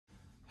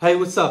Hey,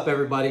 what's up,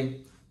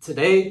 everybody?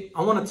 Today,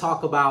 I want to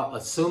talk about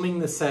assuming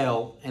the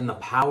sale and the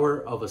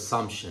power of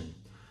assumption,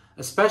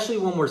 especially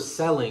when we're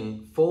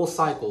selling full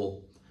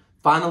cycle,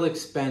 final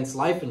expense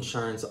life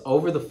insurance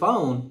over the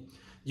phone.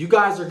 You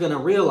guys are going to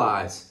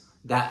realize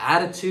that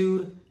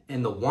attitude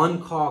and the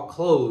one call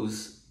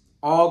close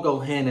all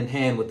go hand in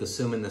hand with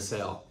assuming the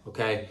sale,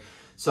 okay?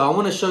 So I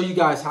want to show you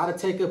guys how to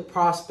take a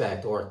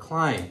prospect or a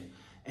client,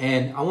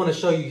 and I want to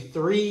show you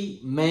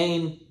three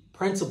main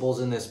principles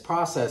in this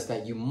process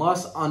that you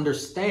must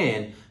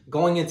understand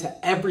going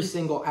into every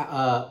single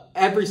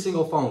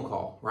phone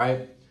call,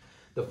 right?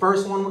 The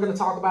first one we're going to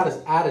talk about is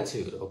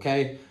attitude,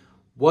 okay?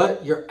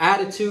 What your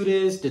attitude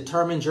is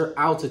determines your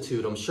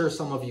altitude. I'm sure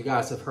some of you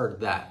guys have heard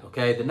that,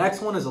 okay? The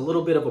next one is a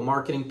little bit of a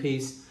marketing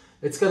piece.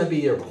 It's going to be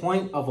your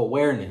point of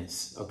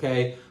awareness,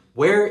 okay?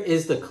 Where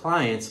is the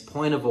client's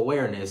point of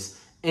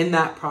awareness in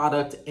that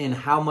product and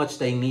how much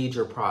they need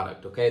your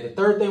product, okay? The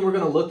third thing we're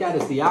going to look at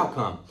is the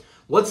outcome.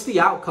 What's the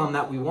outcome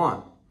that we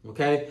want,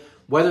 okay?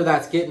 Whether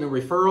that's getting a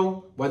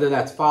referral, whether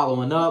that's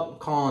following up,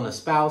 calling a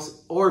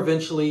spouse, or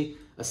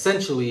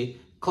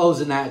essentially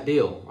closing that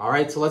deal, all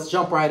right? So let's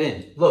jump right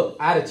in. Look,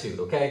 attitude,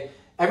 okay?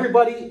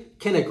 Everybody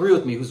can agree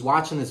with me who's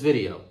watching this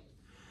video.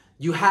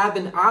 You have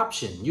an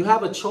option. You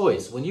have a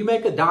choice. When you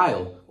make a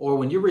dial or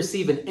when you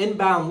receive an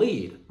inbound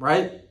lead,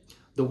 right?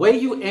 The way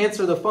you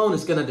answer the phone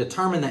is going to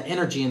determine the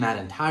energy in that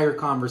entire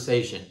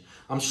conversation.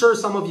 I'm sure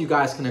some of you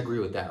guys can agree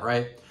with that,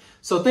 right?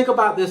 So think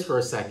about this for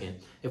a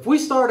second. If we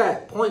start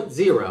at point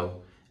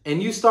 0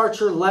 and you start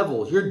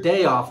your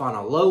day off on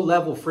a low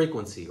level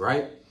frequency,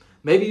 right?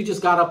 Maybe you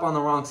just got up on the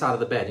wrong side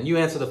of the bed and you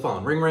answer the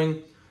phone. Ring,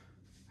 ring.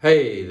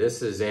 Hey,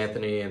 this is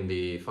Anthony in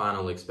the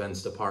final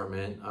expense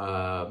department.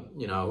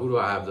 Who do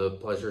I have the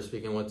pleasure of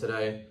speaking with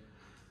today?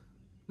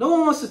 No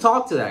one wants to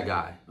talk to that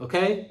guy,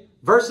 okay?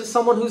 Versus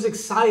someone who's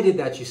excited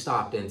that you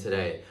stopped in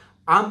today.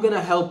 I'm going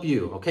to help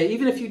you, okay?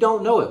 Even if you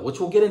don't know it, which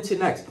we'll get into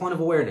next, point of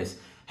awareness.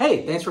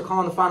 Hey, thanks for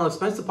calling the final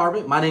expense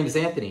department. My name is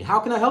Anthony. How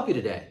can I help you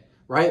today,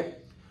 right?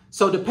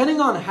 So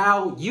depending on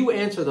how you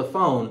answer the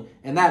phone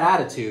and that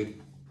attitude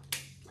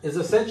is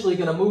essentially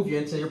going to move you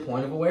into your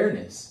point of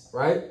awareness,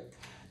 right?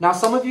 Now,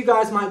 some of you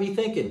guys might be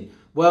thinking,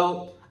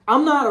 well,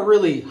 I'm not a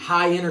really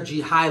high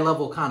energy, high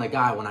level kind of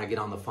guy when I get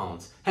on the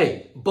phones.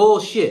 Hey,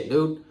 bullshit,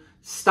 dude.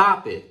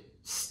 Stop it.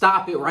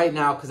 Stop it right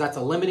now, because that's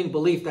a limiting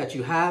belief that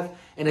you have,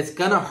 and it's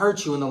going to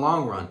hurt you in the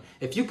long run.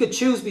 If you could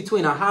choose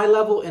between a high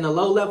level and a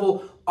low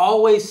level,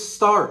 always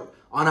start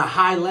on a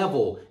high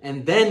level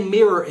and then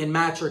mirror and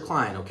match your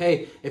client,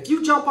 okay? If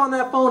you jump on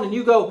that phone and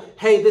you go,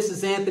 hey, this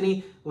is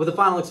Anthony with the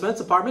final expense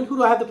department. Who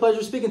do I have the pleasure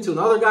of speaking to? And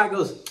the other guy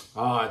goes,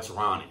 oh, it's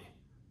Ronnie.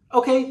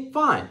 Okay,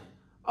 fine.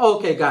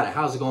 Okay, got it.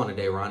 How's it going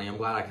today, Ronnie? I'm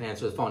glad I can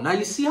answer the phone. Now,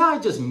 you see how I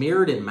just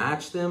mirrored and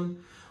matched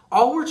them?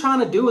 All we're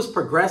trying to do is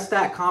progress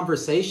that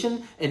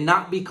conversation and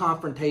not be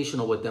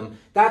confrontational with them.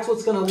 That's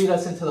what's going to lead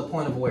us into the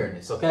point of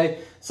awareness,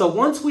 okay? So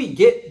once we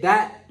get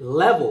that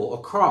level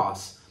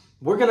across,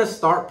 we're going to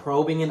start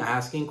probing and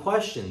asking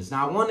questions.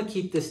 Now, I want to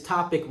keep this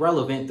topic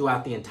relevant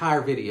throughout the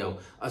entire video,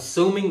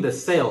 assuming the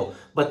sale.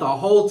 But the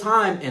whole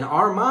time, in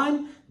our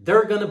mind,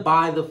 they're going to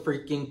buy the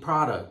freaking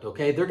product,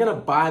 okay? They're going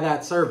to buy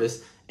that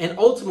service. And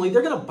ultimately,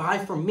 they're going to buy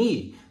from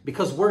me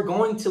because we're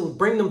going to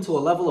bring them to a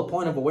level of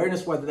point of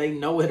awareness whether they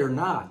know it or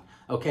not,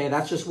 okay?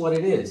 That's just what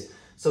it is.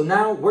 So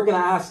now we're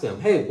going to ask them,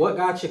 hey, what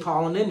got you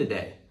calling in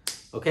today?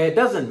 Okay, it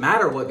doesn't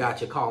matter what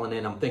got you calling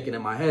in, I'm thinking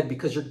in my head,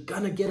 because you're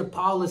going to get a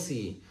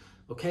policy.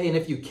 Okay, and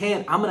if you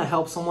can't, I'm going to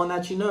help someone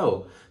that you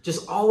know.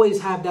 Just always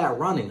have that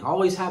running.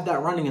 Always have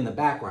that running in the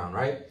background,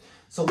 right?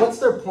 So what's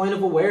their point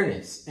of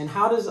awareness? And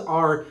how does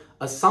our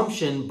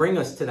assumption bring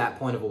us to that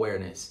point of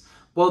awareness?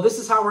 Well, this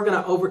is how we're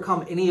going to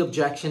overcome any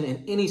objection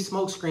and any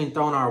smokescreen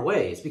thrown our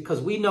way. It's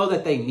because we know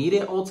that they need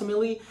it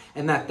ultimately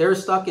and that they're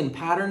stuck in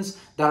patterns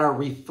that are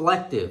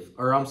reflexing,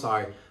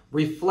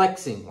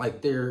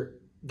 like they're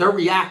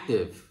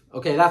reactive.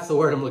 Okay, that's the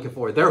word I'm looking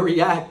for. They're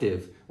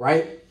reactive,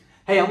 right?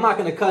 Hey, I'm not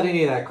going to cut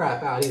any of that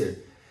crap out either.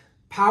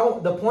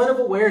 The point of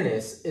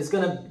awareness is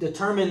going to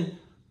determine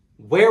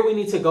where we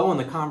need to go in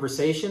the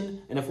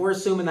conversation. And if we're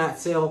assuming that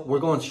sale, we're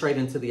going straight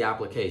into the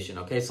application.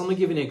 Okay, so let me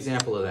give you an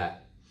example of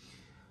that.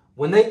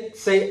 When they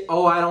say,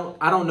 oh, I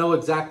don't know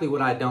exactly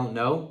what I don't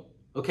know.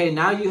 Okay,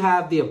 now you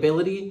have the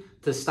ability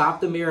to stop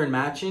the mirror and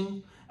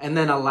matching and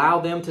then allow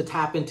them to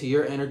tap into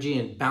your energy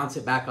and bounce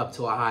it back up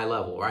to a high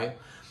level, right?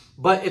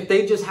 But if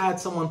they just had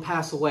someone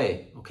pass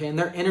away, okay, and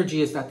their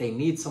energy is that they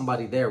need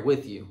somebody there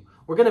with you,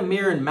 we're going to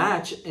mirror and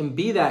match and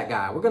be that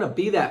guy. We're going to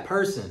be that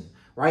person,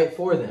 right,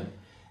 for them.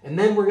 And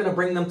then we're going to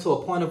bring them to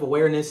a point of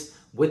awareness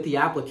with the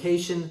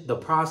application, the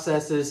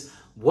processes,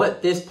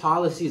 what this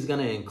policy is going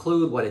to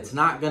include, what it's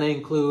not going to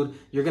include.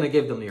 You're going to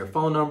give them your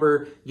phone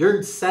number.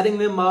 You're setting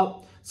them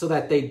up so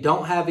that they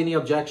don't have any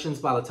objections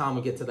by the time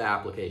we get to the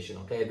application,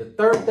 okay? The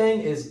third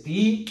thing is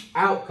the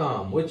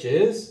outcome, which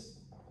is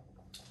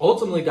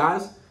ultimately,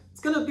 guys, it's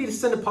going to be to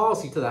send a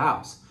policy to the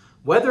house.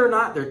 Whether or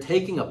not they're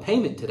taking a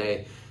payment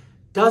today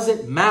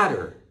doesn't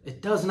matter.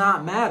 It does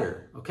not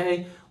matter,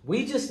 okay?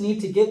 We just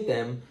need to get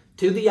them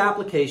to the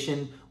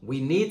application we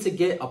need to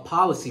get a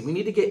policy. We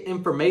need to get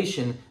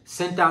information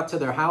sent out to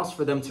their house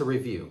for them to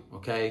review,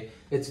 okay?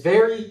 It's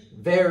very,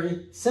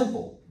 very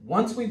simple.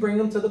 Once we bring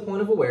them to the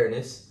point of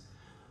awareness,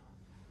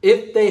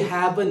 if they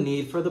have a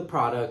need for the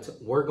product,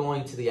 we're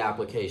going to the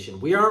application.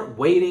 We aren't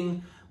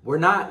waiting. We're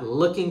not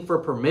looking for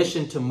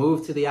permission to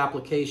move to the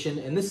application.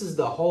 And this is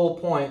the whole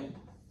point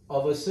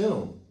of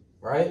assume,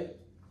 right?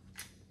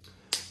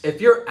 If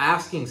you're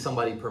asking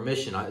somebody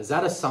permission, is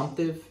that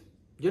assumptive?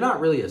 You're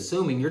not really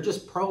assuming. You're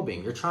just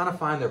probing. You're trying to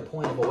find their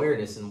point of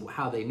awareness and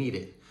how they need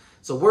it.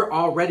 So we're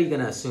already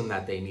going to assume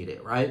that they need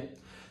it, right?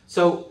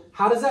 So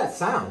how does that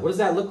sound? What does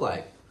that look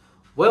like?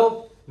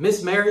 Well,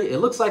 Miss Mary, it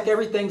looks like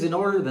everything's in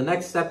order. The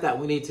next step that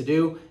we need to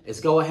do is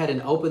go ahead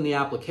and open the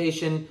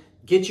application,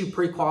 get you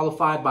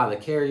pre-qualified by the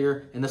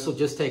carrier, and this will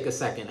just take a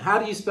second. How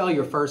do you spell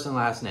your first and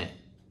last name?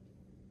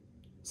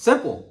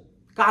 Simple.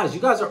 Guys,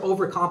 you guys are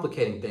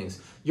overcomplicating things.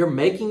 You're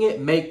making it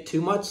make too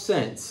much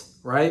sense,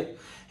 right?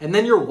 And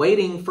then you're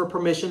waiting for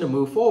permission to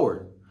move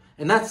forward.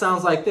 And that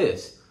sounds like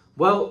this.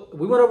 Well,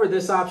 we went over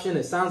this option.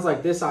 It sounds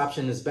like this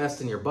option is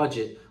best in your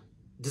budget.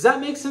 Does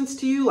that make sense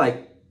to you?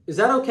 Like, is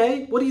that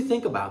okay? What do you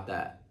think about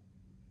that?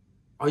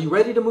 Are you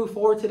ready to move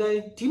forward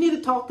today? Do you need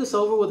to talk this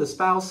over with a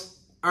spouse?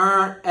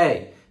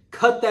 Hey,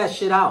 cut that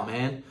shit out,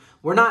 man.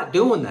 We're not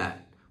doing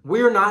that.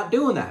 We're not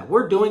doing that.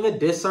 We're doing a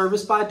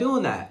disservice by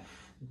doing that.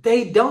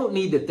 They don't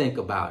need to think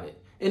about it.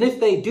 And if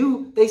they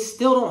do, they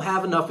still don't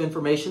have enough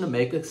information to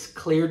make a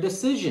clear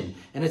decision.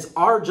 And it's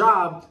our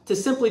job to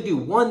simply do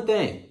one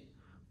thing.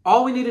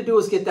 All we need to do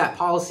is get that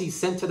policy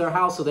sent to their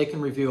house so they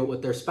can review it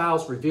with their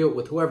spouse, review it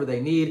with whoever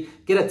they need,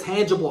 get a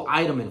tangible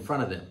item in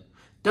front of them.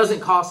 Doesn't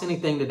cost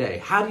anything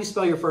today. How do you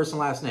spell your first and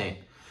last name?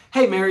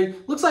 Hey, Mary,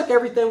 looks like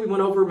everything we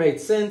went over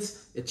made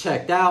sense. It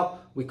checked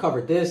out. We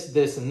covered this,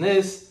 this, and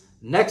this.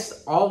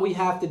 Next, all we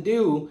have to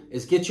do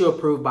is get you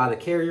approved by the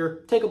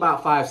carrier. Take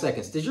about 5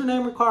 seconds. Does your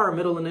name require a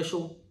middle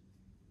initial?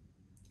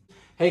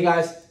 Hey,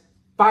 guys,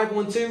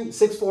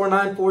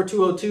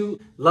 512-649-4202.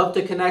 Love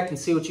to connect and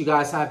see what you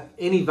guys have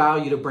any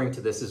value to bring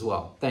to this as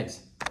well.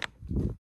 Thanks.